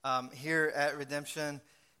here at Redemption.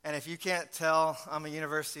 And if you can't tell, I'm a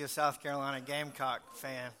University of South Carolina Gamecock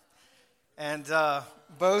fan. And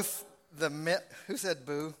who said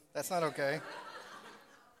boo? That's not okay.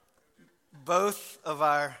 Both of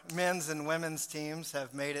our men's and women's teams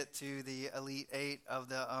have made it to the Elite Eight of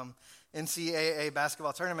the NCAA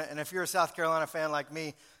basketball tournament. And if you're a South Carolina fan like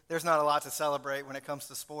me, there's not a lot to celebrate when it comes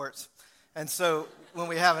to sports. And so when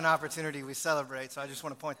we have an opportunity, we celebrate. So I just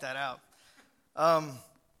want to point that out.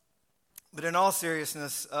 But in all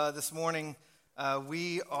seriousness, this morning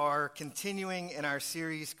we are continuing in our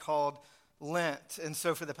series called Lent. And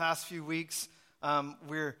so for the past few weeks,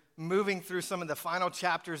 we're moving through some of the final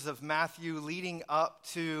chapters of Matthew leading up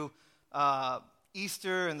to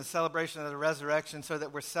Easter and the celebration of the resurrection, so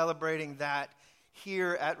that we're celebrating that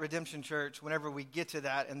here at Redemption Church whenever we get to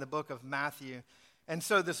that in the book of Matthew. And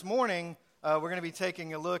so this morning, we're going to be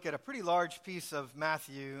taking a look at a pretty large piece of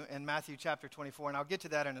Matthew in Matthew chapter 24, and I'll get to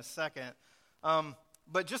that in a second.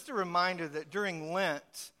 But just a reminder that during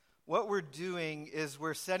Lent, what we're doing is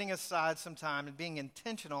we're setting aside some time and being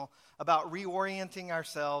intentional about reorienting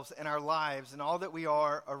ourselves and our lives and all that we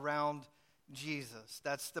are around Jesus.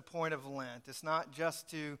 That's the point of Lent. It's not just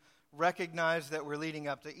to recognize that we're leading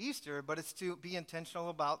up to Easter, but it's to be intentional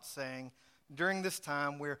about saying, during this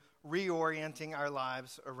time, we're reorienting our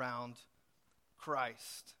lives around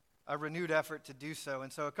Christ. A renewed effort to do so.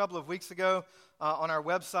 And so a couple of weeks ago on our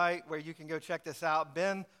website, where you can go check this out,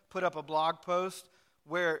 Ben put up a blog post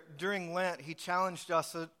where during Lent he challenged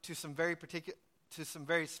us to some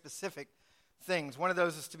very specific things. One of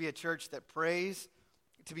those is to be a church that prays,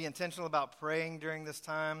 to be intentional about praying during this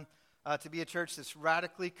time, to be a church that's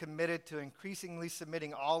radically committed to increasingly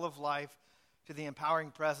submitting all of life to the empowering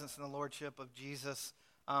presence and the lordship of Jesus.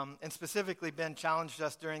 And specifically, Ben challenged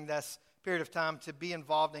us during this period of time to be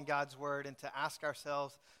involved in God's Word and to ask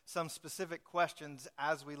ourselves some specific questions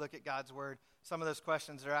as we look at God's Word. Some of those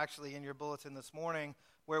questions are actually in your bulletin this morning,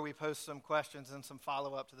 where we post some questions and some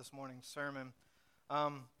follow-up to this morning's sermon.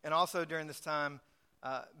 And also during this time,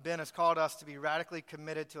 Ben has called us to be radically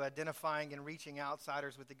committed to identifying and reaching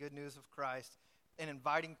outsiders with the good news of Christ and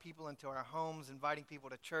inviting people into our homes, inviting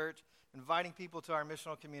people to church, inviting people to our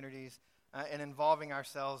missional communities, and involving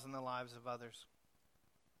ourselves in the lives of others.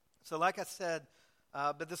 So like I said,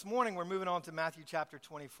 but this morning we're moving on to Matthew chapter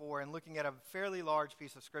 24 and looking at a fairly large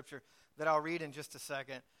piece of scripture that I'll read in just a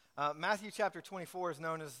second. Matthew chapter 24 is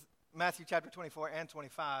known as Matthew chapter 24 and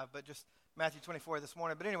 25, but just Matthew 24 this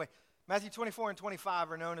morning. But anyway, Matthew 24 and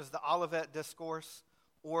 25 are known as the Olivet Discourse,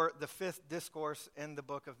 or the fifth discourse in the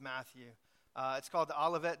book of Matthew. It's called the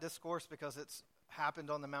Olivet Discourse because it's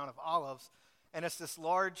happened on the Mount of Olives, and it's this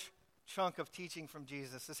large chunk of teaching from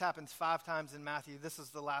Jesus. This happens 5 times in Matthew. This is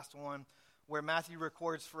the last one where Matthew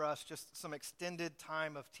records for us just some extended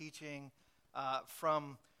time of teaching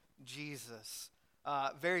from Jesus.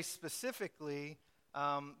 Very specifically,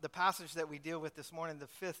 the passage that we deal with this morning, the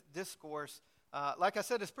fifth discourse, like I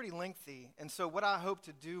said, is pretty lengthy. And so what I hope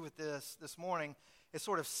to do with this morning is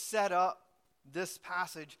sort of set up this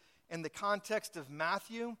passage in the context of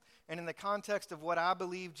Matthew and in the context of what I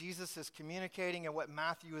believe Jesus is communicating and what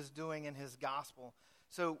Matthew is doing in his gospel.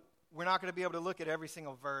 So we're not going to be able to look at every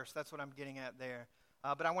single verse. That's what I'm getting at there.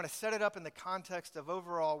 But I want to set it up in the context of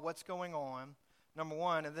overall what's going on, number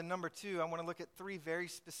one. And then number two, I want to look at 3 very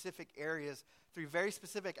specific areas, 3 very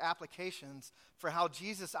specific applications for how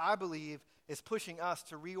Jesus, I believe, is pushing us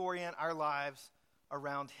to reorient our lives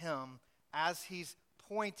around him as he's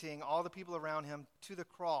pointing all the people around him to the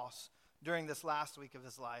cross during this last week of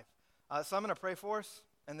his life. So I'm going to pray for us,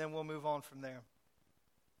 and then we'll move on from there.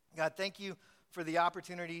 God, thank you for the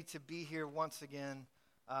opportunity to be here once again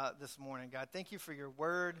this morning. God, thank you for your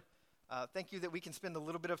word. Thank you that we can spend a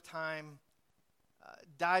little bit of time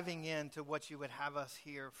diving into what you would have us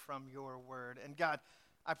hear from your word. And God,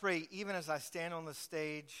 I pray even as I stand on the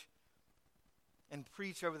stage and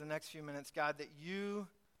preach over the next few minutes, God, that you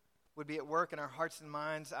would be at work in our hearts and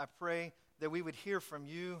minds. I pray that we would hear from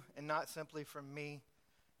you and not simply from me.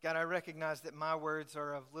 God, I recognize that my words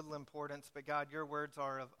are of little importance, but God, your words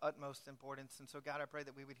are of utmost importance. And so, God, I pray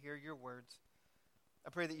that we would hear your words. I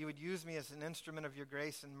pray that you would use me as an instrument of your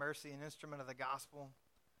grace and mercy, an instrument of the gospel,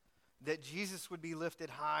 that Jesus would be lifted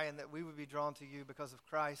high and that we would be drawn to you because of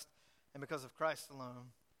Christ and because of Christ alone.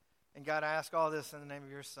 And God, I ask all this in the name of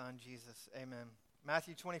your Son, Jesus. Amen.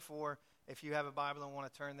 Matthew 24, if you have a Bible and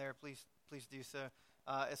want to turn there, please do so.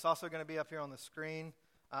 It's also going to be up here on the screen.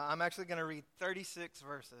 I'm actually going to read 36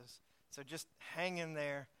 verses, so just hang in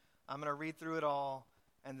there. I'm going to read through it all,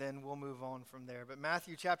 and then we'll move on from there. But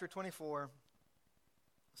Matthew chapter 24,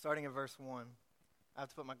 starting in verse 1. I have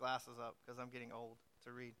to put my glasses up because I'm getting old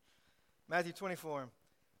to read. Matthew 24.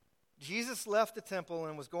 Jesus left the temple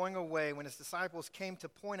and was going away when his disciples came to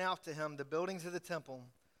point out to him the buildings of the temple.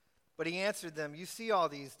 But he answered them, "You see all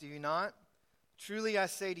these, do you not? Truly I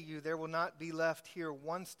say to you, there will not be left here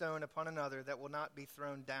one stone upon another that will not be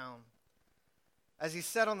thrown down." As he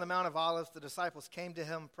sat on the Mount of Olives, the disciples came to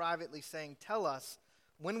him privately, saying, "Tell us,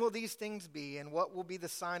 when will these things be, and what will be the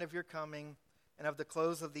sign of your coming and of the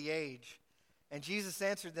close of the age?" And Jesus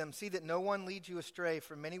answered them, "See that no one leads you astray,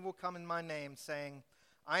 for many will come in my name, saying,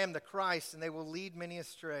 'I am the Christ,' and they will lead many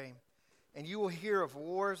astray. And you will hear of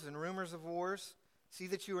wars and rumors of wars. See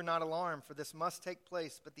that you are not alarmed, for this must take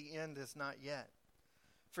place, but the end is not yet.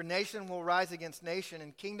 For nation will rise against nation,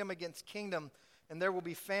 and kingdom against kingdom, and there will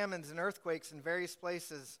be famines and earthquakes in various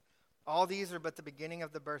places. All these are but the beginning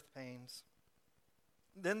of the birth pains.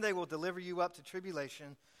 Then they will deliver you up to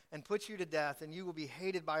tribulation and put you to death, and you will be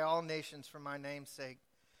hated by all nations for my name's sake.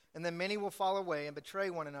 And then many will fall away and betray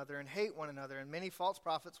one another and hate one another, and many false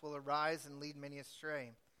prophets will arise and lead many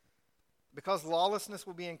astray. Because lawlessness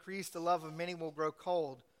will be increased, the love of many will grow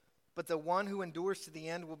cold, but the one who endures to the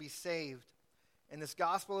end will be saved. And this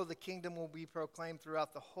gospel of the kingdom will be proclaimed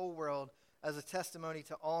throughout the whole world as a testimony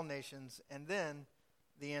to all nations, and then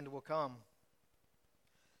the end will come.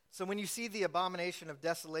 So when you see the abomination of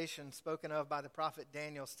desolation spoken of by the prophet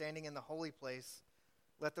Daniel standing in the holy place,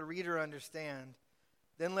 let the reader understand.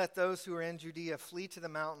 Then let those who are in Judea flee to the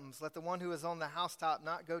mountains. Let the one who is on the housetop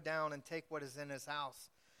not go down and take what is in his house.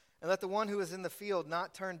 And let the one who is in the field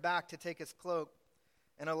not turn back to take his cloak.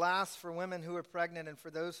 And alas, for women who are pregnant and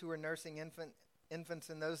for those who are nursing infants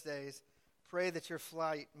in those days, pray that your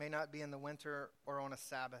flight may not be in the winter or on a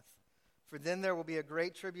Sabbath. For then there will be a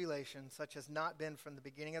great tribulation, such as not been from the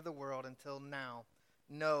beginning of the world until now.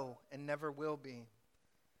 No, and never will be.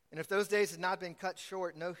 And if those days had not been cut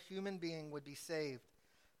short, no human being would be saved.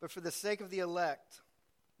 But for the sake of the elect,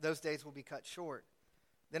 those days will be cut short.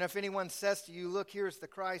 Then if anyone says to you, 'Look, here is the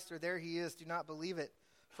Christ,' or 'There he is,' do not believe it.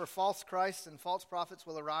 For false Christs and false prophets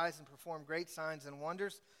will arise and perform great signs and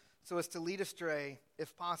wonders, so as to lead astray,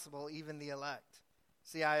 if possible, even the elect.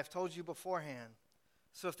 See, I have told you beforehand.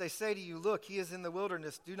 So if they say to you, 'Look, he is in the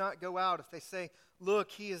wilderness,' do not go out. If they say,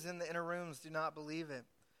 'Look, he is in the inner rooms,' do not believe it.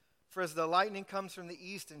 For as the lightning comes from the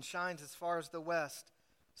east and shines as far as the west,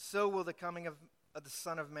 so will the coming of the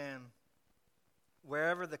Son of Man.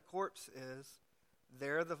 Wherever the corpse is,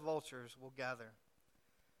 there the vultures will gather.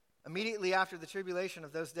 Immediately after the tribulation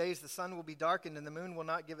of those days, the sun will be darkened, and the moon will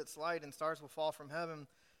not give its light, and stars will fall from heaven,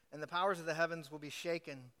 and the powers of the heavens will be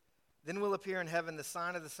shaken. Then will appear in heaven the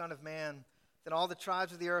sign of the Son of Man. Then all the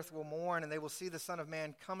tribes of the earth will mourn, and they will see the Son of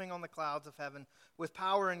Man coming on the clouds of heaven with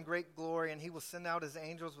power and great glory, and he will send out his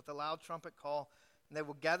angels with a loud trumpet call, and they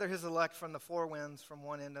will gather his elect from the four winds, from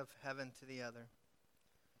one end of heaven to the other.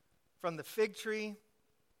 From the fig tree,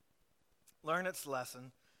 learn its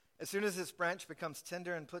lesson. As soon as its branch becomes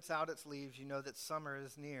tender and puts out its leaves, you know that summer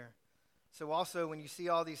is near. So also, when you see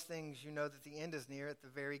all these things, you know that the end is near at the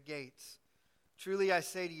very gates. Truly I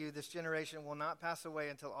say to you, this generation will not pass away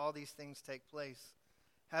until all these things take place.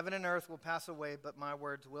 Heaven and earth will pass away, but my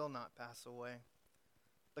words will not pass away.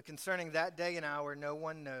 But concerning that day and hour, no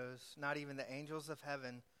one knows, not even the angels of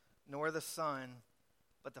heaven, nor the Son,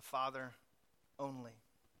 but the Father only."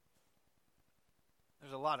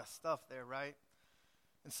 There's a lot of stuff there, right?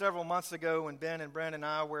 And several months ago, when Ben and Brent and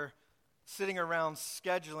I were sitting around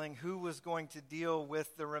scheduling who was going to deal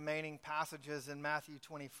with the remaining passages in Matthew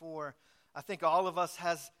 24, I think all of us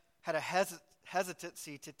had a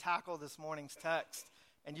hesitancy to tackle this morning's text,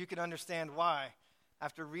 and you can understand why.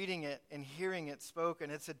 After reading it and hearing it spoken,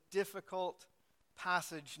 it's a difficult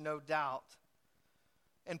passage, no doubt.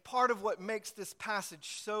 And part of what makes this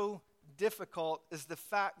passage so difficult is the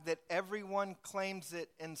fact that everyone claims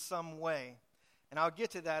it in some way. And I'll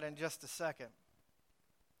get to that in just a second.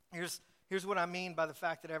 Here's what I mean by the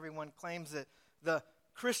fact that everyone claims it. The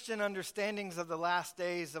Christian understandings of the last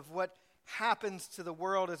days, of what happens to the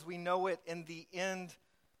world as we know it in the end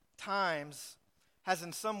times, has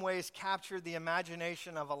in some ways captured the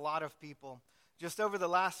imagination of a lot of people. Just over the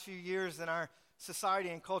last few years in our society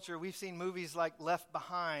and culture, we've seen movies like Left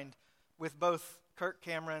Behind with both Kirk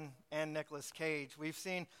Cameron and Nicolas Cage. We've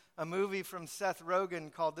seen a movie from Seth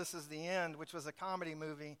Rogen called This Is the End, which was a comedy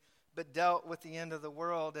movie, but dealt with the end of the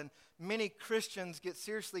world. And many Christians get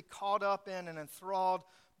seriously caught up in and enthralled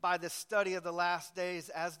by the study of the last days,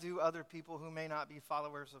 as do other people who may not be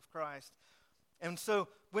followers of Christ. And so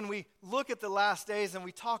when we look at the last days and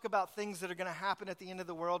we talk about things that are going to happen at the end of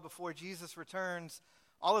the world before Jesus returns,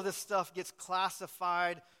 all of this stuff gets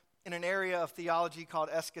classified in an area of theology called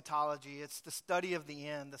eschatology. It's the study of the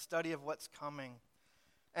end, the study of what's coming.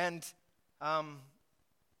 And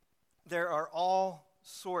there are all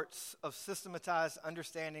sorts of systematized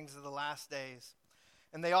understandings of the last days.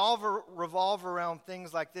 And they all revolve around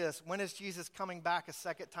things like this. When is Jesus coming back a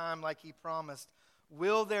second time like he promised?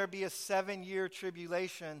 Will there be a 7-year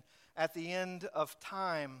tribulation at the end of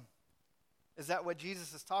time? Is that what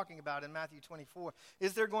Jesus is talking about in Matthew 24?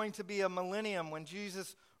 Is there going to be a millennium when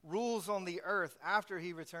Jesus rules on the earth after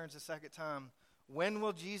he returns a second time? When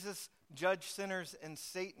will Jesus judge sinners and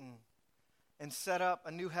Satan and set up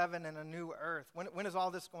a new heaven and a new earth? When is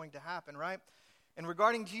all this going to happen, right? And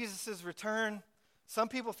regarding Jesus' return, some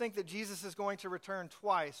people think that Jesus is going to return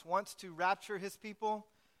twice, once to rapture his people,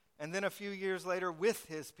 and then a few years later with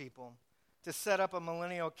his people to set up a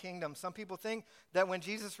millennial kingdom. Some people think that when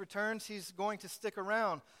Jesus returns, he's going to stick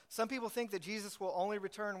around. Some people think that Jesus will only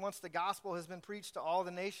return once the gospel has been preached to all the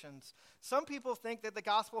nations. Some people think that the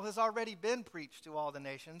gospel has already been preached to all the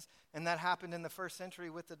nations, and that happened in the first century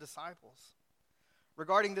with the disciples.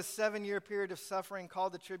 Regarding this 7-year period of suffering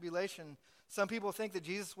called the tribulation, some people think that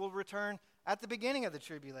Jesus will return at the beginning of the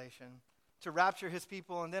tribulation to rapture his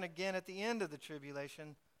people, and then again at the end of the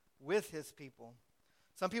tribulation with his people.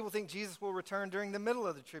 Some people think Jesus will return during the middle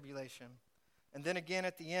of the tribulation, and then again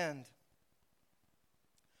at the end.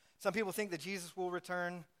 Some people think that Jesus will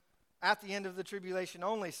return at the end of the tribulation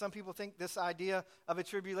only. Some people think this idea of a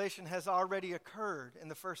tribulation has already occurred in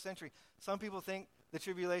the first century. Some people think the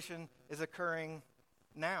tribulation is occurring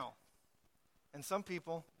now. And some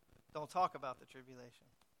people don't talk about the tribulation.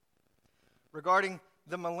 Regarding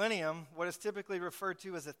the millennium, what is typically referred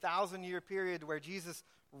to as a 1,000-year period where Jesus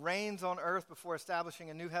reigns on earth before establishing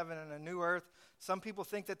a new heaven and a new earth. Some people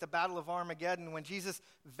think that the Battle of Armageddon, when Jesus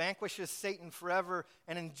vanquishes Satan forever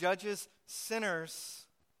and judges sinners,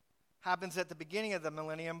 happens at the beginning of the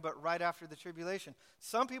millennium, but right after the tribulation.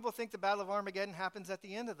 Some people think the Battle of Armageddon happens at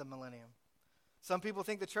the end of the millennium. Some people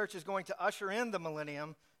think the church is going to usher in the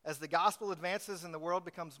millennium as the gospel advances and the world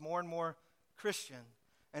becomes more and more Christian.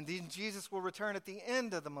 And then Jesus will return at the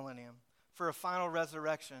end of the millennium for a final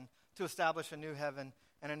resurrection to establish a new heaven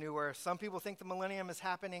and a new earth. Some people think the millennium is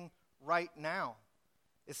happening right now.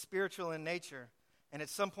 It's spiritual in nature. And at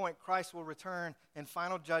some point, Christ will return in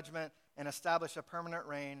final judgment and establish a permanent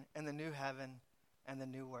reign in the new heaven and the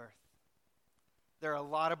new earth. There are a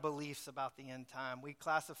lot of beliefs about the end time. We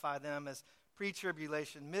classify them as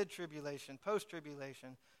pre-tribulation, mid-tribulation,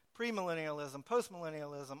 post-tribulation, premillennialism,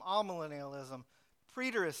 postmillennialism, all-millennialism,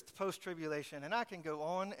 preterist, post-tribulation, and I can go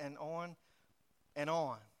on and on and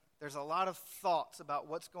on. There's a lot of thoughts about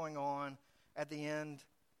what's going on at the end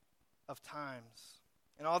of times.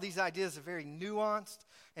 And all these ideas are very nuanced,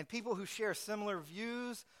 and people who share similar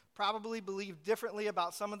views probably believe differently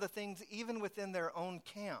about some of the things even within their own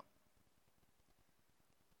camp.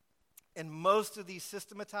 And most of these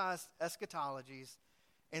systematized eschatologies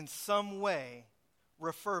in some way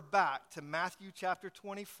refer back to Matthew chapter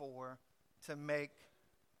 24 to make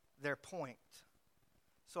their point.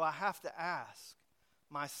 So I have to ask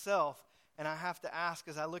myself, and I have to ask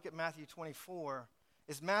as I look at Matthew 24,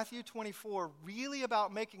 is Matthew 24 really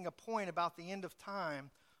about making a point about the end of time,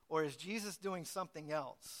 or is Jesus doing something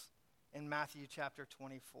else in Matthew chapter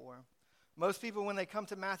 24? Most people, when they come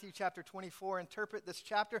to Matthew chapter 24, interpret this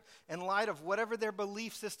chapter in light of whatever their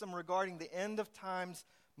belief system regarding the end of times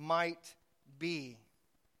might be.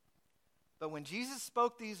 But when Jesus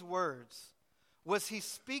spoke these words, was he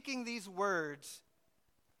speaking these words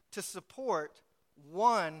to support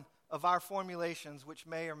one of our formulations, which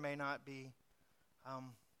may or may not be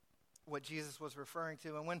what Jesus was referring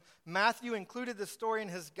to? And when Matthew included the story in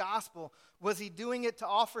his gospel, was he doing it to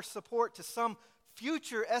offer support to some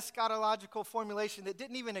future eschatological formulation that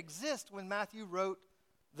didn't even exist when Matthew wrote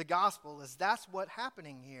the gospel? Is that's what's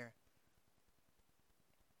happening here?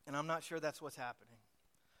 And I'm not sure that's what's happening.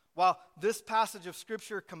 While this passage of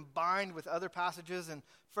Scripture combined with other passages in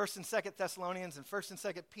 1st and 2nd Thessalonians and 1st and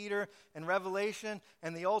 2nd Peter and Revelation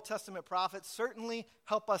and the Old Testament prophets certainly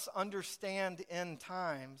help us understand end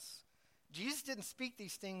times, Jesus didn't speak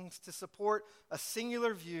these things to support a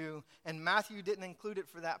singular view, and Matthew didn't include it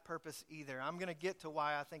for that purpose either. I'm going to get to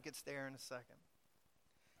why I think it's there in a second.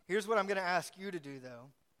 Here's what I'm going to ask you to do, though.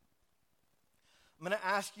 I'm going to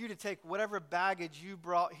ask you to take whatever baggage you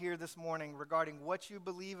brought here this morning regarding what you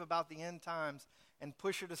believe about the end times and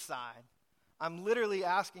push it aside. I'm literally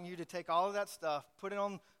asking you to take all of that stuff, put it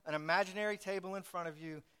on an imaginary table in front of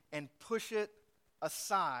you, and push it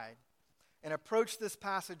aside and approach this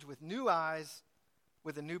passage with new eyes,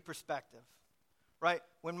 with a new perspective. Right?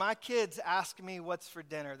 When my kids ask me what's for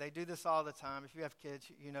dinner, they do this all the time. If you have kids,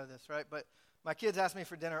 you know this, right? But my kids ask me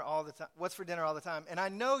for dinner all the time. What's for dinner all the time? And I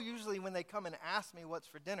know usually when they come and ask me what's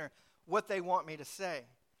for dinner, what they want me to say.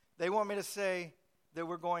 They want me to say that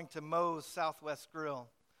we're going to Moe's Southwest Grill.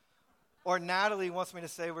 Or Natalie wants me to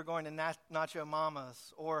say we're going to Nacho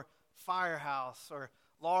Mama's or Firehouse, or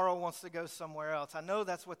Laurel wants to go somewhere else. I know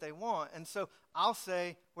that's what they want. And so I'll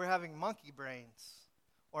say we're having monkey brains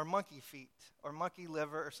or monkey feet or monkey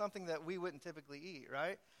liver or something that we wouldn't typically eat,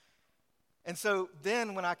 right? And so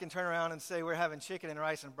then when I can turn around and say we're having chicken and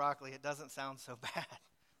rice and broccoli, it doesn't sound so bad,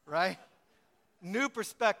 right? New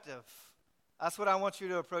perspective. That's what I want you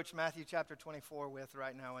to approach Matthew chapter 24 with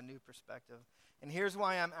right now, a new perspective. And here's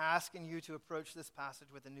why I'm asking you to approach this passage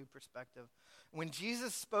with a new perspective. When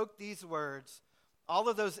Jesus spoke these words, all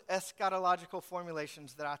of those eschatological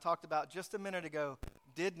formulations that I talked about just a minute ago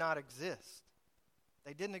did not exist.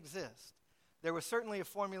 They didn't exist. There was certainly a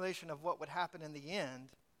formulation of what would happen in the end,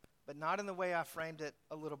 but not in the way I framed it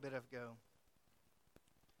a little bit ago.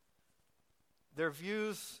 Their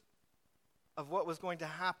views of what was going to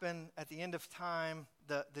happen at the end of time,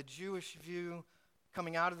 the Jewish view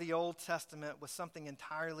coming out of the Old Testament, was something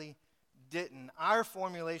entirely didn't. Our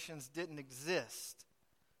formulations didn't exist.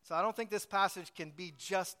 So I don't think this passage can be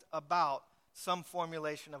just about some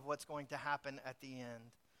formulation of what's going to happen at the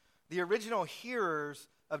end. The original hearers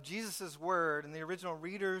of Jesus' word and the original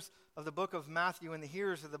readers of the book of Matthew and the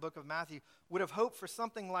hearers of the book of Matthew would have hoped for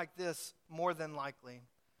something like this more than likely.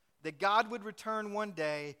 That God would return one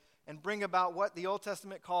day and bring about what the Old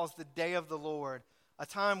Testament calls the day of the Lord, a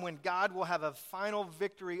time when God will have a final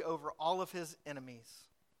victory over all of his enemies.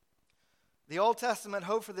 The Old Testament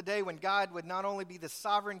hoped for the day when God would not only be the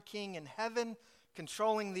sovereign king in heaven,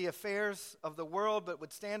 controlling the affairs of the world, but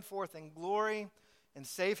would stand forth in glory and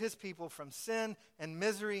save his people from sin and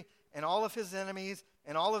misery and all of his enemies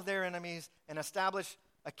and all of their enemies, and establish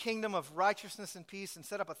a kingdom of righteousness and peace and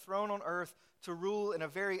set up a throne on earth to rule in a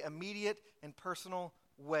very immediate and personal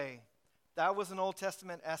way. That was an Old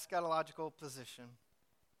Testament eschatological position.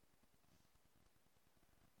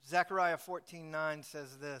 Zechariah 14:9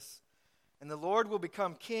 says this, "And the Lord will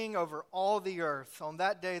become king over all the earth. On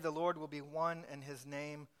that day the Lord will be one and his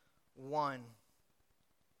name one."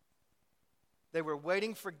 They were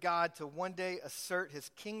waiting for God to one day assert his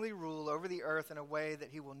kingly rule over the earth in a way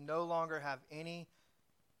that he will no longer have any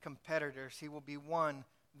competitors. He will be one,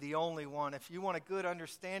 the only one. If you want a good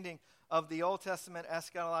understanding of the Old Testament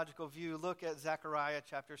eschatological view, look at Zechariah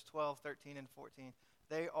chapters 12, 13, and 14.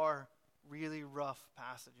 They are really rough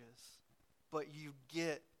passages, but you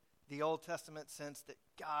get the Old Testament sense that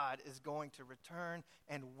God is going to return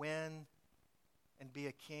and win and be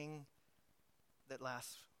a king that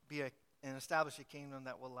lasts, and establish a kingdom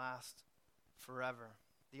that will last forever.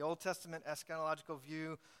 The Old Testament eschatological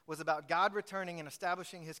view was about God returning and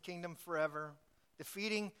establishing his kingdom forever,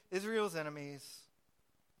 defeating Israel's enemies.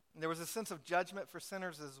 And there was a sense of judgment for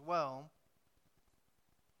sinners as well.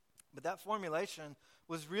 But that formulation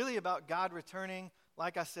was really about God returning,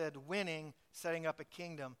 like I said, winning, setting up a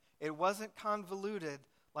kingdom. It wasn't convoluted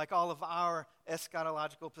like all of our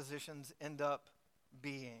eschatological positions end up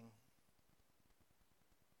being.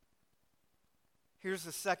 Here's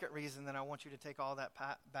the second reason that I want you to take all that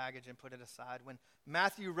baggage and put it aside. When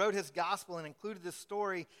Matthew wrote his gospel and included this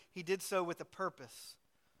story, he did so with a purpose.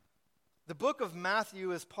 The book of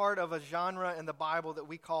Matthew is part of a genre in the Bible that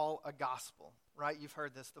we call a gospel, right? You've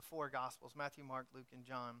heard this, the four gospels, Matthew, Mark, Luke, and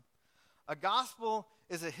John. A gospel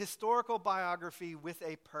is a historical biography with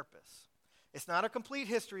a purpose. It's not a complete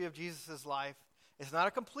history of Jesus' life. It's not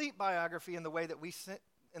a complete biography in the way that we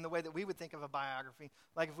would think of a biography,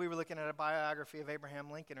 like if we were looking at a biography of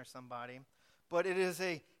Abraham Lincoln or somebody. But it is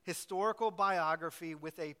a historical biography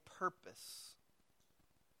with a purpose.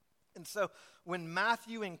 And so when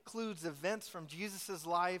Matthew includes events from Jesus'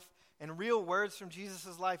 life and real words from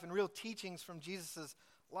Jesus' life and real teachings from Jesus'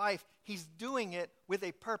 life, he's doing it with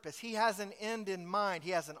a purpose. He has an end in mind.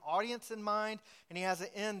 He has an audience in mind, and he has an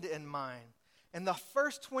end in mind. And the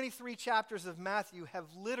first 23 chapters of Matthew have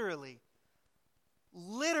literally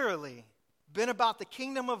been about the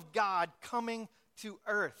kingdom of God coming to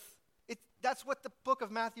earth. That's what the book of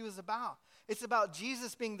Matthew is about. It's about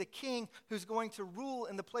Jesus being the king who's going to rule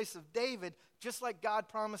in the place of David, just like God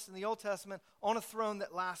promised in the Old Testament, on a throne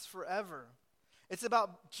that lasts forever. It's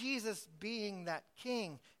about Jesus being that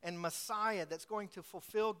king and Messiah that's going to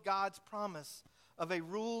fulfill God's promise of a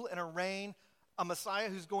rule and a reign, a Messiah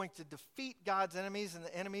who's going to defeat God's enemies and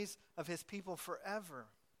the enemies of his people forever.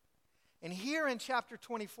 And here in chapter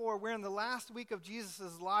 24, we're in the last week of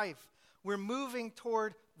Jesus' life. We're moving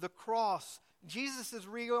toward the cross. Jesus is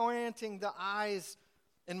reorienting the eyes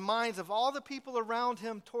and minds of all the people around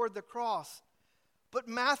him toward the cross. But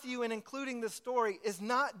Matthew, in including this story, is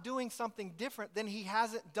not doing something different than he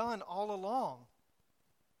hasn't done all along.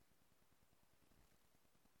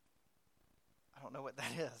 I I don't know what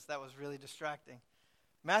that is. That was really distracting.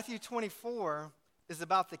 Matthew 24 is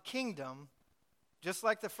about the kingdom, just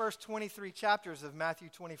like the first 23 chapters of Matthew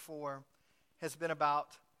 24 has been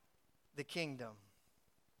about the kingdom.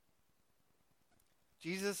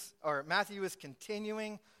 Matthew is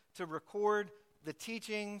continuing to record the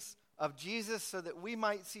teachings of Jesus so that we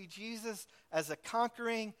might see Jesus as a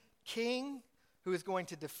conquering king who is going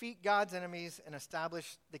to defeat God's enemies and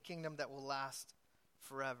establish the kingdom that will last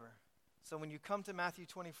forever. So when you come to Matthew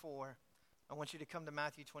 24, I want you to come to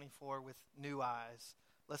Matthew 24 with new eyes.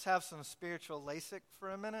 Let's have some spiritual LASIK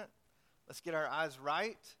for a minute. Let's get our eyes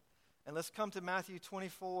right. And let's come to Matthew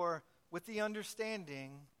 24 with the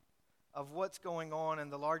understanding of what's going on in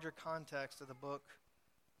the larger context of the book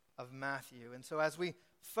of Matthew. And so as we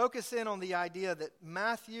focus in on the idea that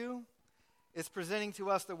Matthew is presenting to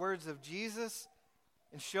us the words of Jesus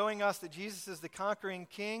and showing us that Jesus is the conquering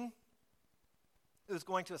king who is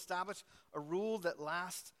going to establish a rule that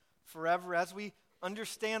lasts forever. As we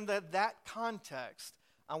understand that context,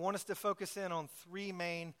 I want us to focus in on three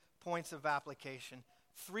main points of application,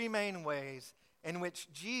 three main ways in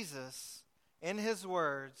which Jesus, in his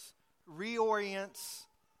words, reorients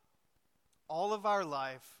all of our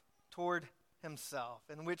life toward himself,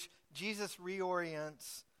 in which Jesus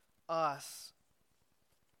reorients us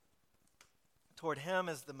toward him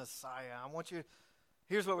as the Messiah.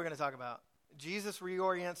 Here's what we're going to talk about. Jesus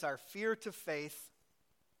reorients our fear to faith,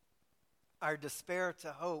 our despair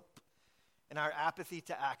to hope, and our apathy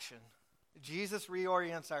to action. Jesus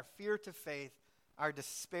reorients our fear to faith, our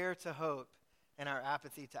despair to hope, and our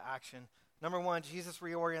apathy to action. Number one, Jesus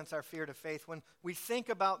reorients our fear to faith. When we think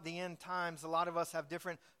about the end times, a lot of us have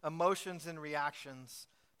different emotions and reactions.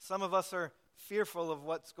 Some of us are fearful of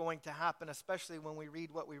what's going to happen, especially when we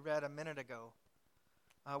read what we read a minute ago.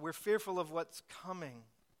 We're fearful of what's coming.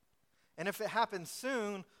 And if it happens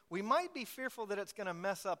soon, we might be fearful that it's going to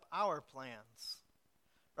mess up our plans.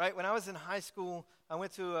 Right? When I was in high school, I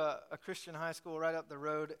went to a Christian high school right up the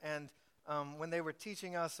road, and when they were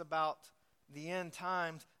teaching us about the end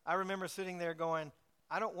times, I remember sitting there going,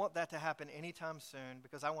 I don't want that to happen anytime soon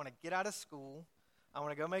because I want to get out of school, I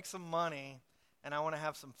want to go make some money, and I want to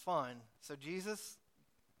have some fun. So Jesus,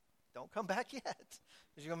 don't come back yet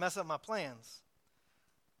because you're going to mess up my plans.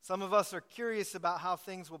 Some of us are curious about how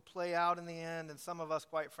things will play out in the end, and some of us,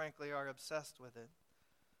 quite frankly, are obsessed with it.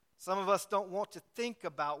 Some of us don't want to think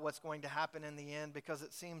about what's going to happen in the end because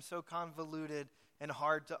it seems so convoluted and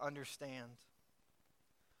hard to understand.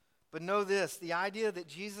 But know this, the idea that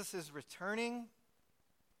Jesus is returning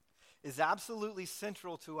is absolutely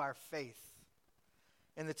central to our faith.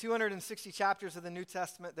 In the 260 chapters of the New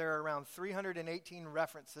Testament, there are around 318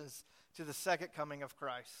 references to the second coming of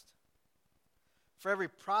Christ. For every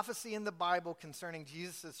prophecy in the Bible concerning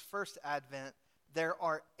Jesus' first advent, there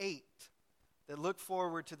are 8 that look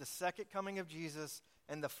forward to the second coming of Jesus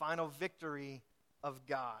and the final victory of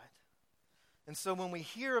God. And so when we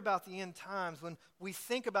hear about the end times, when we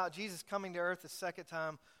think about Jesus coming to earth the second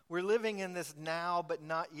time, we're living in this now but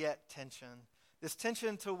not yet tension. This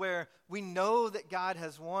tension to where we know that God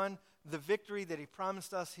has won the victory that he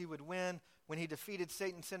promised us he would win when he defeated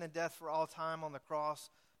Satan, sin, and death for all time on the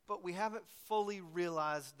cross, but we haven't fully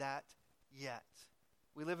realized that yet.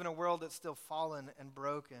 We live in a world that's still fallen and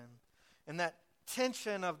broken. And that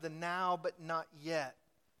tension of the now but not yet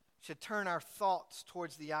should turn our thoughts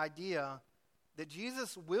towards the idea that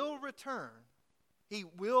Jesus will return. He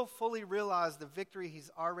will fully realize the victory he's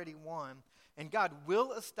already won, and God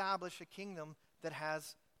will establish a kingdom that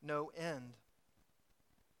has no end.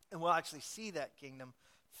 And we'll actually see that kingdom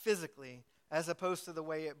physically, as opposed to the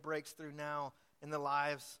way it breaks through now in the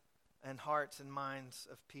lives and hearts and minds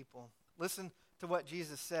of people. Listen to what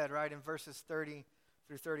Jesus said, right, in verses 30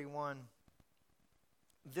 through 31.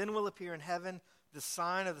 Then will appear in heaven the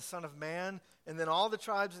sign of the Son of Man, and then all the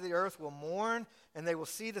tribes of the earth will mourn, and they will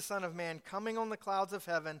see the Son of Man coming on the clouds of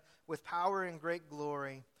heaven with power and great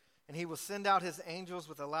glory. And he will send out his angels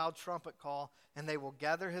with a loud trumpet call, and they will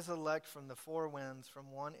gather his elect from the four winds,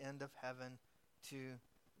 from one end of heaven to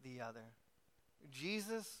the other.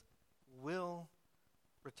 Jesus will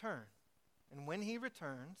return. And when he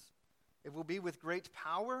returns, it will be with great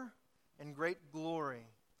power and great glory.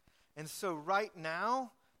 And so right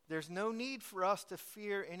now, there's no need for us to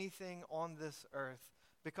fear anything on this earth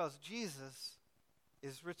because Jesus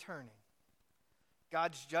is returning.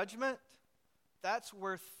 God's judgment, that's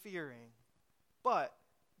worth fearing. But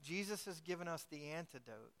Jesus has given us the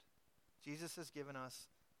antidote. Jesus has given us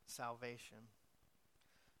salvation.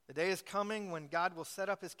 The day is coming when God will set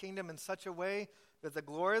up his kingdom in such a way that the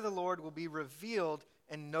glory of the Lord will be revealed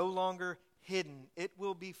and no longer hidden. It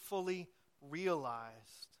will be fully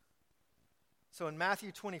realized. So in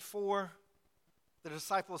Matthew 24, the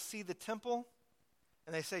disciples see the temple,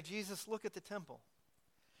 and they say, Jesus, look at the temple.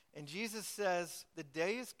 And Jesus says, the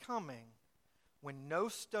day is coming when no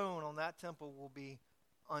stone on that temple will be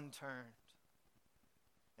unturned.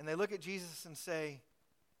 And they look at Jesus and say,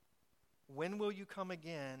 when will you come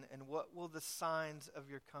again, and what will the signs of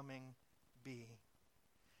your coming be?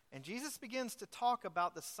 And Jesus begins to talk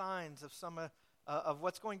about the signs of some of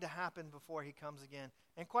what's going to happen before he comes again.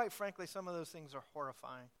 And quite frankly, some of those things are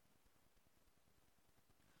horrifying.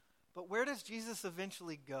 But where does Jesus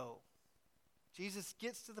eventually go? Jesus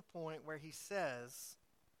gets to the point where he says,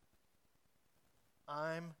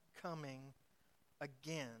 I'm coming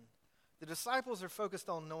again. The disciples are focused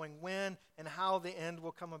on knowing when and how the end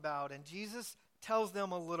will come about, and Jesus tells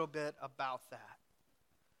them a little bit about that.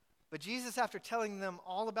 But Jesus, after telling them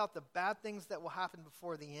all about the bad things that will happen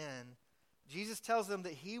before the end, Jesus tells them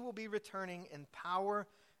that he will be returning in power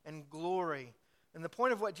and glory. And the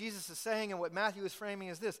point of what Jesus is saying and what Matthew is framing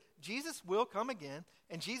is this: Jesus will come again,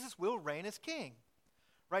 and Jesus will reign as king.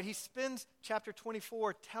 Right? He spends chapter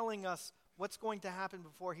 24 telling us what's going to happen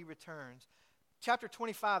before he returns. Chapter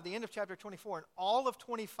 25, the end of chapter 24, and all of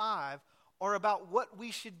 25 are about what we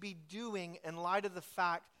should be doing in light of the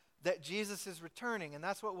fact that Jesus is returning, and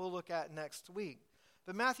that's what we'll look at next week.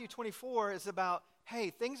 But Matthew 24 is about, hey,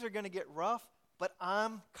 things are going to get rough, but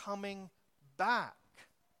I'm coming back.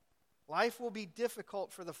 Life will be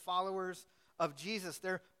difficult for the followers of Jesus.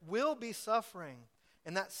 There will be suffering,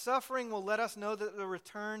 and that suffering will let us know that the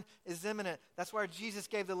return is imminent. That's why Jesus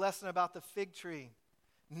gave the lesson about the fig tree,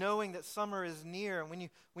 knowing that summer is near. And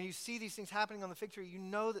when you see these things happening on the fig tree, you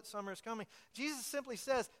know that summer is coming. Jesus simply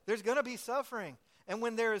says, there's going to be suffering. And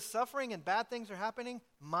when there is suffering and bad things are happening,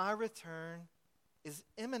 my return is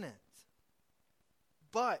imminent.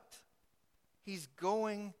 But he's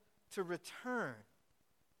going to return.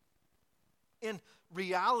 In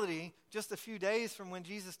reality, just a few days from when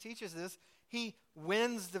Jesus teaches this, he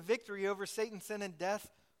wins the victory over Satan, sin, and death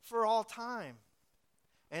for all time.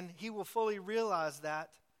 And he will fully realize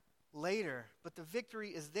that later. But the victory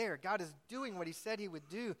is there. God is doing what he said he would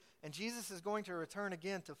do, and Jesus is going to return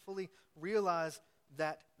again to fully realize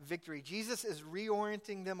that victory. Jesus is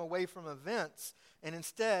reorienting them away from events and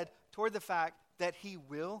instead toward the fact that he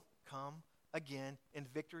will come again in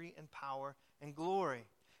victory and power and glory.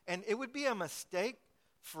 And it would be a mistake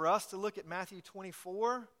for us to look at Matthew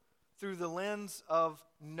 24 through the lens of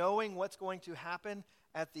knowing what's going to happen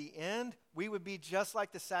at the end. We would be just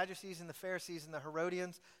like the Sadducees and the Pharisees and the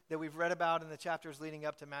Herodians that we've read about in the chapters leading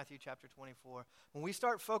up to Matthew chapter 24. When we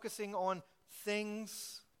start focusing on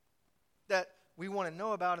things that we want to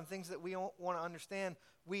know about and things that we want to understand,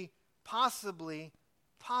 we possibly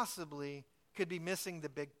could be missing the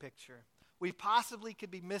big picture. We possibly could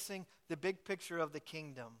be missing the big picture of the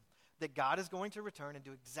kingdom, that God is going to return and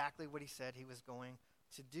do exactly what he said he was going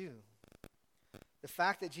to do. The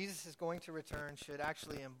fact that Jesus is going to return should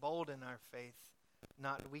actually embolden our faith,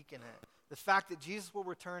 not weaken it. The fact that Jesus will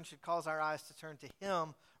return should cause our eyes to turn to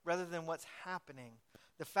him rather than what's happening.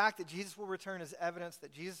 The fact that Jesus will return is evidence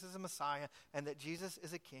that Jesus is a Messiah and that Jesus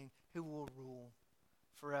is a king who will rule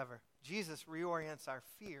forever. Jesus reorients our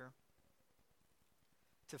fear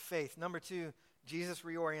to faith. Number 2, Jesus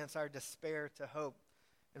reorients our despair to hope.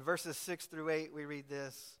 In verses 6 through 8, we read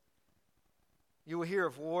this: You will hear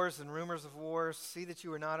of wars and rumors of wars. See that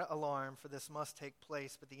you are not alarmed, for this must take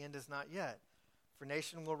place, but the end is not yet. For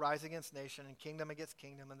nation will rise against nation, and kingdom against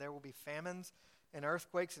kingdom, and there will be famines and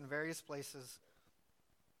earthquakes in various places.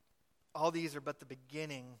 All these are but the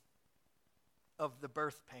beginning of the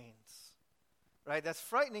birth pains. Right? That's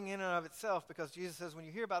frightening in and of itself, because Jesus says when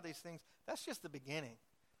you hear about these things, that's just the beginning.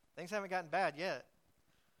 Things haven't gotten bad yet.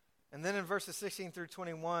 And then in verses 16 through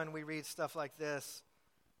 21, we read stuff like this: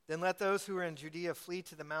 Then let those who are in Judea flee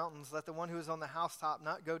to the mountains. Let the one who is on the housetop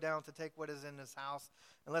not go down to take what is in his house.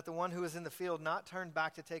 And let the one who is in the field not turn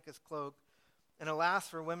back to take his cloak. And alas,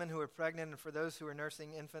 for women who are pregnant and for those who are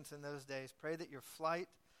nursing infants in those days, pray that your flight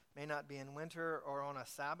may not be in winter or on a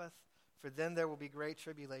Sabbath, for then there will be great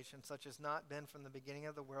tribulation, such as not been from the beginning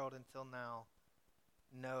of the world until now,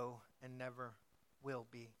 no, and never will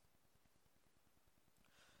be.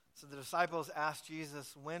 So the disciples asked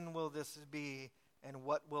Jesus, when will this be, and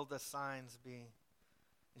what will the signs be?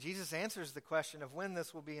 Jesus answers the question of when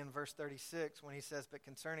this will be in verse 36 when he says, But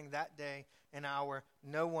concerning that day and hour,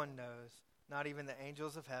 no one knows, not even the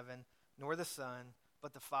angels of heaven, nor the Son,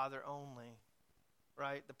 but the Father only.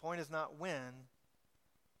 Right? The point is not when.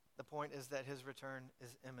 The point is that his return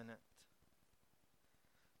is imminent.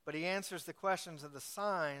 But he answers the questions of the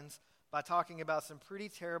signs by talking about some pretty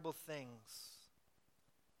terrible things.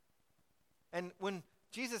 And when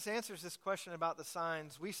Jesus answers this question about the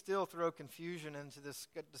signs, we still throw confusion into this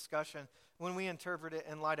discussion when we interpret it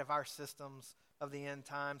in light of our systems of the end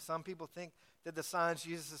time. Some people think that the signs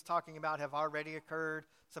Jesus is talking about have already occurred.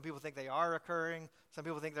 Some people think they are occurring. Some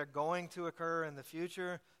people think they're going to occur in the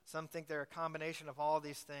future. Some think they're a combination of all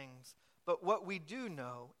these things. But what we do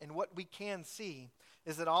know and what we can see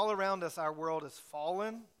is that all around us our world is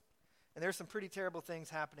fallen, and there's some pretty terrible things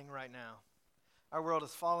happening right now. Our world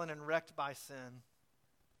is fallen and wrecked by sin.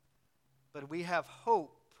 But we have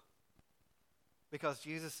hope because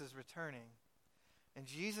Jesus is returning. And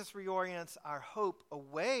Jesus reorients our hope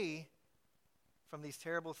away from these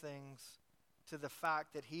terrible things to the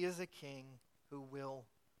fact that he is a king who will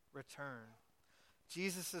return.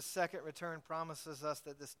 Jesus' second return promises us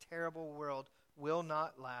that this terrible world will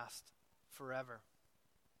not last forever.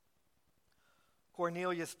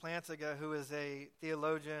 Cornelius Plantinga, who is a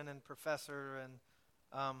theologian and professor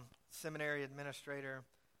and seminary administrator,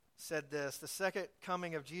 said this: the second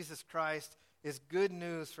coming of Jesus Christ is good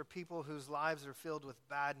news for people whose lives are filled with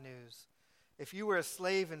bad news. If you were a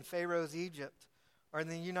slave in Pharaoh's Egypt, or in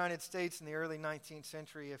the United States in the early 19th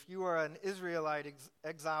century, if you are an Israelite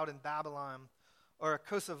exiled in Babylon, or a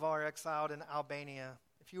Kosovar exiled in Albania,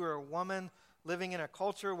 if you are a woman living in a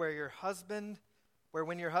culture where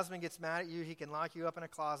when your husband gets mad at you, he can lock you up in a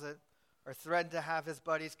closet or threaten to have his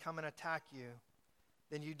buddies come and attack you,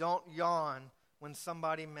 then you don't yawn when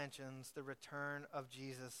somebody mentions the return of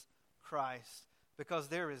Jesus Christ, because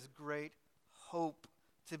there is great hope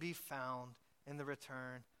to be found in the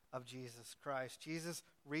return of Jesus Christ. Jesus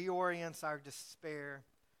reorients our despair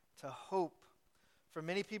to hope. For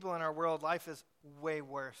many people in our world, life is way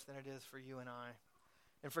worse than it is for you and I.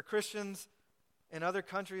 And for Christians in other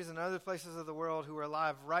countries and other places of the world who are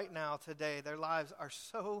alive right now, today, their lives are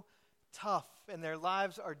so tough and their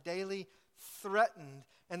lives are daily threatened.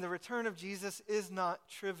 And the return of Jesus is not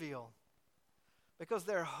trivial, because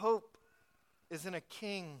their hope is in a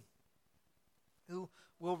king who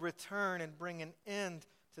will return and bring an end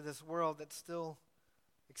to this world that's still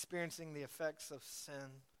experiencing the effects of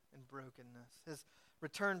sin and brokenness. His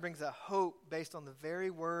return brings a hope based on the very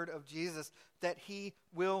word of Jesus that he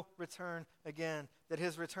will return again, that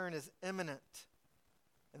his return is imminent.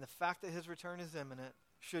 And the fact that his return is imminent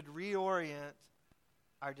should reorient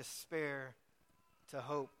our despair to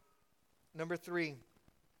hope. Number 3,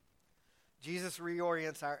 Jesus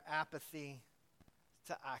reorients our apathy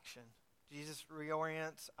to action. Jesus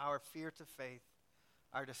reorients our fear to faith,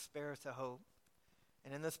 our despair to hope.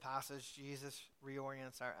 And in this passage, Jesus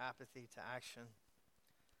reorients our apathy to action.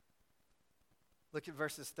 Look at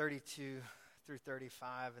verses 32 through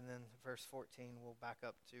 35, and then verse 14 we'll back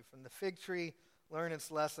up to. From the fig tree, learn its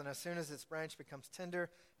lesson. As soon as its branch becomes tender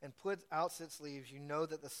and puts out its leaves, you know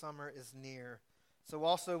that the summer is near. So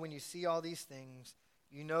also when you see all these things,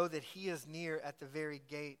 you know that he is near at the very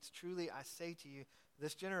gates. Truly I say to you,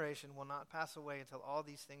 this generation will not pass away until all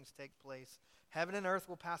these things take place. Heaven and earth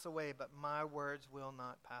will pass away, but my words will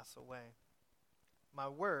not pass away. My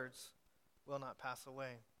words will not pass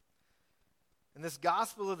away. And this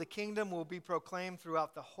gospel of the kingdom will be proclaimed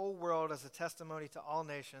throughout the whole world as a testimony to all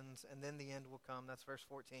nations, and then the end will come. That's verse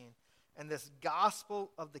 14. And this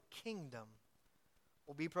gospel of the kingdom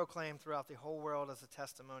will be proclaimed throughout the whole world as a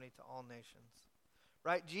testimony to all nations.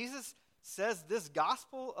 Right? Jesus says this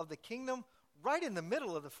gospel of the kingdom right in the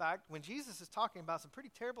middle of the fact when Jesus is talking about some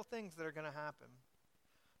pretty terrible things that are going to happen.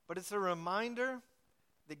 But it's a reminder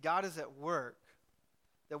that God is at work,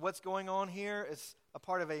 that what's going on here is a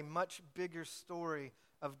part of a much bigger story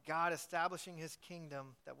of God establishing his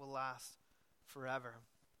kingdom that will last forever.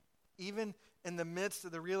 Even in the midst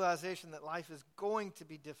of the realization that life is going to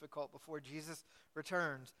be difficult before Jesus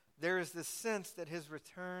returns, there is this sense that his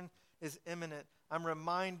return is imminent. I'm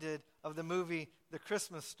reminded of the movie The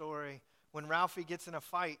Christmas Story, when Ralphie gets in a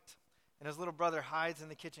fight and his little brother hides in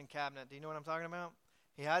the kitchen cabinet. Do you know what I'm talking about?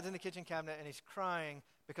 He hides in the kitchen cabinet and he's crying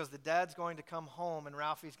because the dad's going to come home and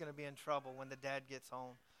Ralphie's going to be in trouble when the dad gets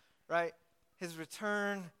home. Right? His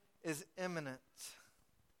return is imminent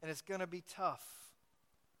and it's going to be tough.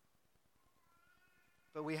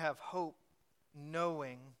 But we have hope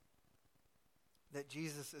knowing that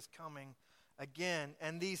Jesus is coming again.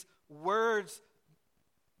 And these words,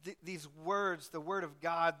 the word of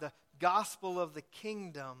God, the gospel of the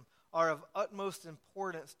kingdom, are of utmost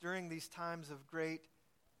importance during these times of great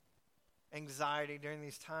anxiety, during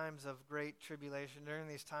these times of great tribulation, during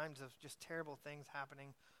these times of just terrible things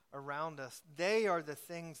happening around us. They are the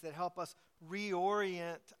things that help us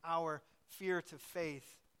reorient our fear to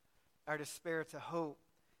faith, our despair to hope,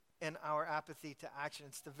 and our apathy to action.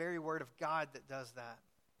 It's the very word of God that does that.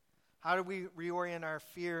 How do we reorient our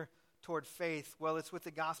fear toward faith? Well, it's with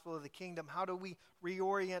the gospel of the kingdom. How do we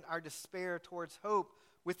reorient our despair towards hope?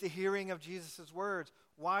 With the hearing of Jesus' words.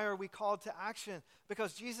 Why are we called to action?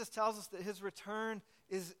 Because Jesus tells us that his return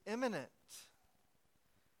is imminent.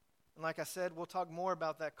 And like I said, we'll talk more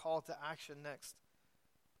about that call to action next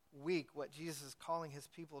week, what Jesus is calling his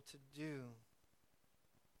people to do.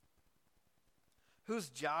 Whose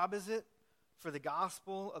job is it for the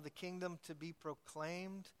gospel of the kingdom to be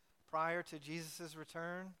proclaimed prior to Jesus'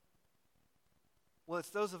 return? Well,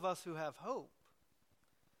 it's those of us who have hope.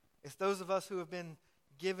 It's those of us who have been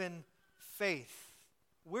given faith.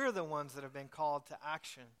 We're the ones that have been called to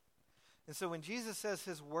action. And so when Jesus says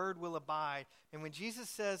his word will abide, and when Jesus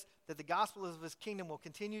says that the gospel of his kingdom will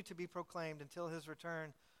continue to be proclaimed until his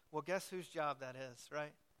return, well, guess whose job that is,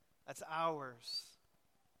 right? That's ours.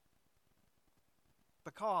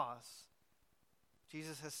 Because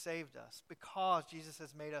Jesus has saved us, because Jesus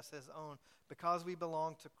has made us his own, because we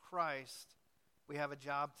belong to Christ, we have a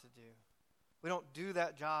job to do. We don't do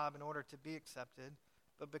that job in order to be accepted,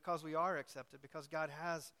 but because we are accepted, because God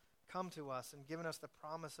has come to us and given us the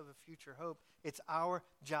promise of a future hope, it's our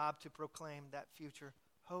job to proclaim that future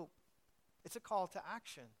hope. It's a call to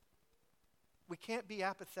action. We can't be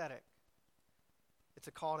apathetic. It's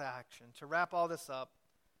a call to action. To wrap all this up,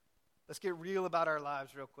 let's get real about our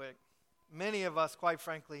lives real quick. Many of us, quite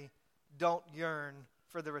frankly, don't yearn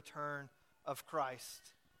for the return of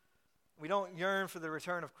Christ. We don't yearn for the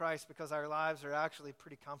return of Christ because our lives are actually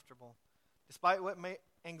pretty comfortable. Despite what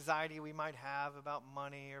anxiety we might have about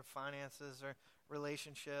money or finances or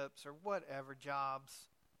relationships or whatever, jobs,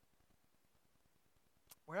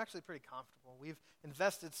 we're actually pretty comfortable. We've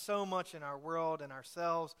invested so much in our world and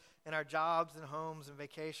ourselves and our jobs and homes and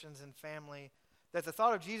vacations and family that the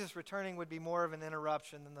thought of Jesus returning would be more of an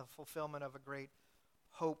interruption than the fulfillment of a great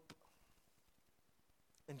hope.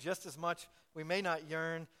 And just as much, we may not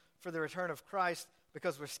yearn for the return of Christ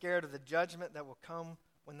because we're scared of the judgment that will come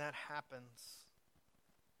when that happens.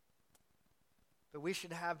 But we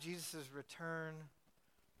should have Jesus' return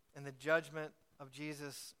and the judgment of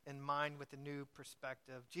Jesus in mind with a new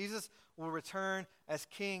perspective. Jesus will return as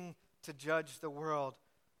king to judge the world.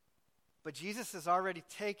 But Jesus has already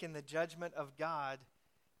taken the judgment of God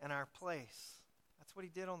in our place. That's what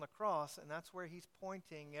he did on the cross, and that's where he's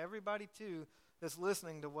pointing everybody to that's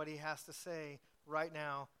listening to what he has to say right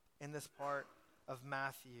now in this part of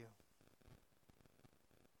Matthew.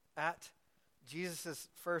 At Jesus'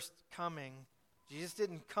 first coming, Jesus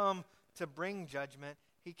didn't come to bring judgment.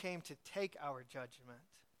 He came to take our judgment.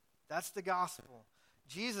 That's the gospel.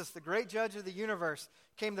 Jesus, the great judge of the universe,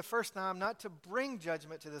 came the first time not to bring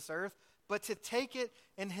judgment to this earth, but to take it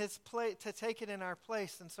in his place, to take it in our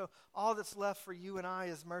place. And so all that's left for you and I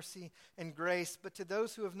is mercy and grace. But to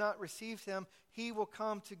those who have not received him, he will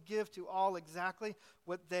come to give to all exactly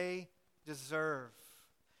what they deserve.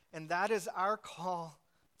 And that is our call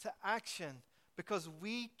to action, because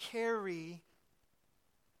we carry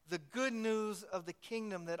the good news of the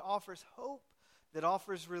kingdom that offers hope, that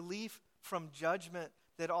offers relief from judgment,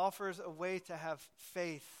 that offers a way to have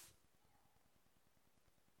faith.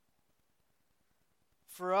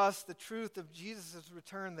 For us, the truth of Jesus'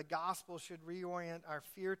 return, the gospel, should reorient our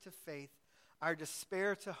fear to faith, our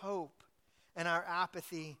despair to hope, and our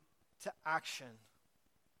apathy to action.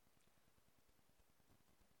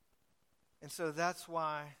 And so that's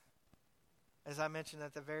why, as I mentioned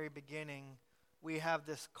at the very beginning, we have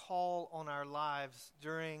this call on our lives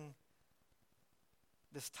during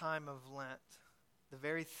this time of Lent. The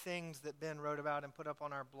very things that Ben wrote about and put up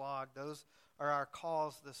on our blog, those are our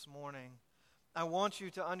calls this morning. I want you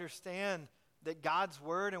to understand that God's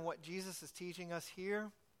word and what Jesus is teaching us here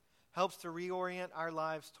helps to reorient our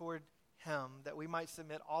lives toward him, that we might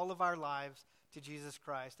submit all of our lives to Jesus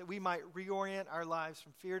Christ, that we might reorient our lives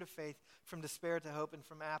from fear to faith, from despair to hope, and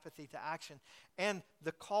from apathy to action. And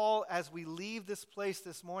the call as we leave this place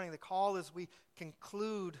this morning, the call as we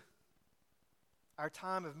conclude our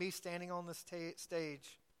time of me standing on this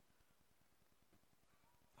stage,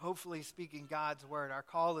 hopefully speaking God's word, our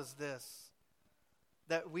call is this: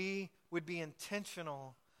 that we would be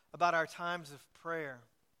intentional about our times of prayer.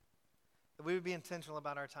 That we would be intentional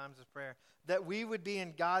about our times of prayer. That we would be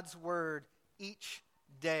in God's word each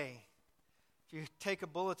day. If you take a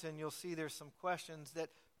bulletin, you'll see there's some questions that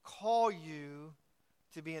call you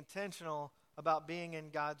to be intentional about being in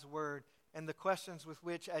God's word. And the questions with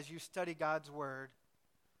which, as you study God's word,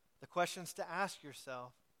 the questions to ask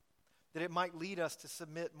yourself, that it might lead us to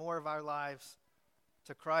submit more of our lives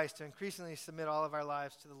to Christ, to increasingly submit all of our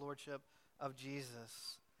lives to the lordship of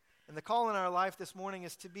Jesus. And the call in our life this morning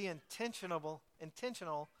is to be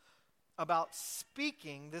intentional about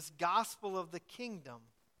speaking this gospel of the kingdom,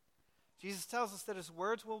 Jesus tells us that his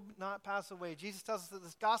words will not pass away. Jesus tells us that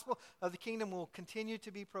this gospel of the kingdom will continue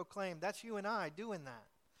to be proclaimed. That's you and I doing that.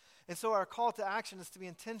 And so our call to action is to be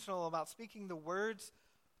intentional about speaking the words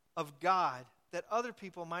of God, that other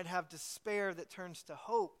people might have despair that turns to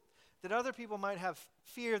hope, that other people might have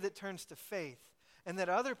fear that turns to faith, and that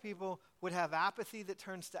other people would have apathy that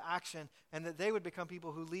turns to action, and that they would become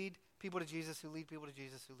people who lead people to Jesus, who lead people to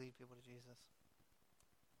Jesus, who lead people to Jesus.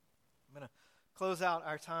 I'm going to close out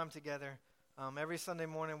our time together. Every Sunday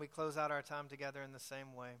morning we close out our time together in the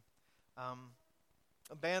same way.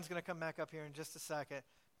 A band's going to come back up here in just a second.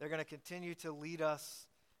 They're going to continue to lead us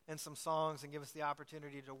in some songs and give us the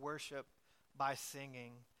opportunity to worship by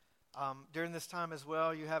singing. During this time as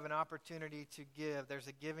well, you have an opportunity to give. There's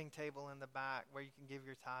a giving table in the back where you can give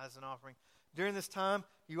your tithes and offering. During this time,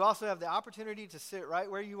 you also have the opportunity to sit right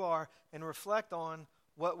where you are and reflect on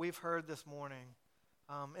what we've heard this morning.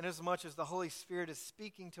 And as much as the Holy Spirit is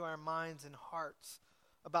speaking to our minds and hearts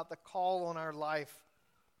about the call on our life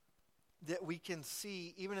that we can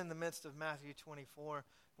see even in the midst of Matthew 24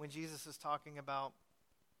 when Jesus is talking about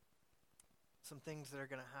some things that are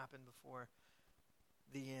going to happen before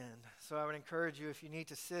the end. So I would encourage you, if you need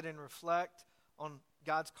to sit and reflect on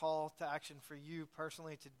God's call to action for you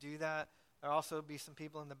personally, to do that. There'll also be some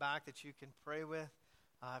people in the back that you can pray with.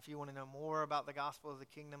 If you want to know more about the gospel of the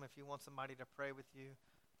kingdom, if you want somebody to pray with you,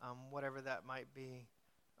 whatever that might be,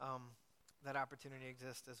 that opportunity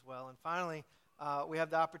exists as well. And finally, we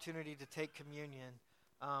have the opportunity to take communion.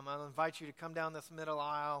 I'll invite you to come down this middle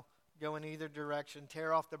aisle, go in either direction,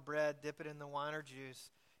 tear off the bread, dip it in the wine or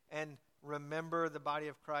juice, and remember the body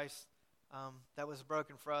of Christ that was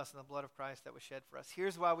broken for us and the blood of Christ that was shed for us.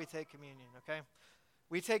 Here's why we take communion, okay?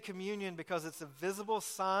 We take communion because it's a visible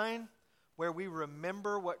sign where we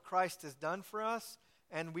remember what Christ has done for us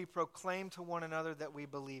and we proclaim to one another that we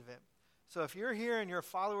believe it. So if you're here and you're a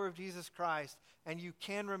follower of Jesus Christ and you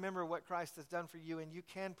can remember what Christ has done for you and you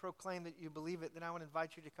can proclaim that you believe it, then I would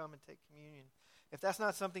invite you to come and take communion. If that's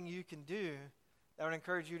not something you can do, I would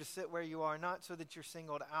encourage you to sit where you are, not so that you're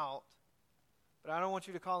singled out, but I don't want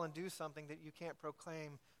you to call and do something that you can't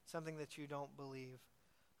proclaim, something that you don't believe.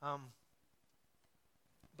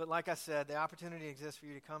 But like I said, the opportunity exists for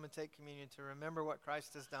you to come and take communion, to remember what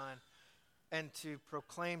Christ has done, and to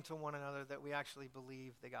proclaim to one another that we actually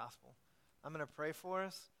believe the gospel. I'm going to pray for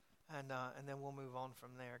us, and then we'll move on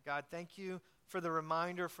from there. God, thank you for the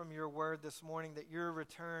reminder from your word this morning that your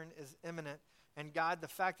return is imminent. And God, the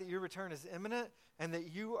fact that your return is imminent and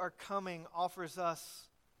that you are coming offers us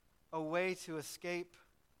a way to escape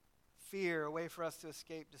fear, a way for us to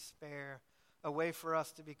escape despair, a way for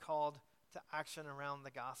us to be called to action around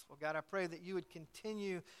the gospel. God, I pray that you would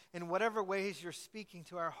continue in whatever ways you're speaking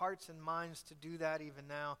to our hearts and minds to do that even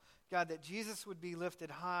now. God, that Jesus would be lifted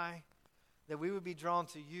high, that we would be drawn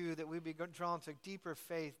to you, that we would be drawn to deeper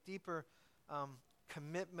faith, deeper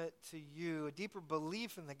commitment to you, a deeper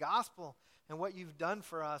belief in the gospel and what you've done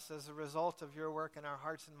for us as a result of your work in our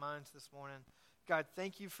hearts and minds this morning. God,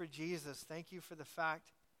 thank you for Jesus. Thank you for the fact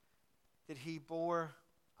that he bore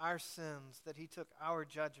our sins, that he took our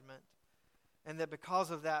judgment, and that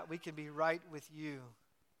because of that, we can be right with you.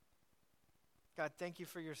 God, thank you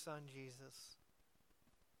for your son, Jesus.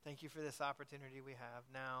 Thank you for this opportunity we have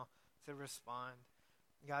now to respond.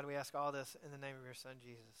 God, we ask all this in the name of your son,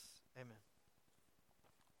 Jesus. Amen.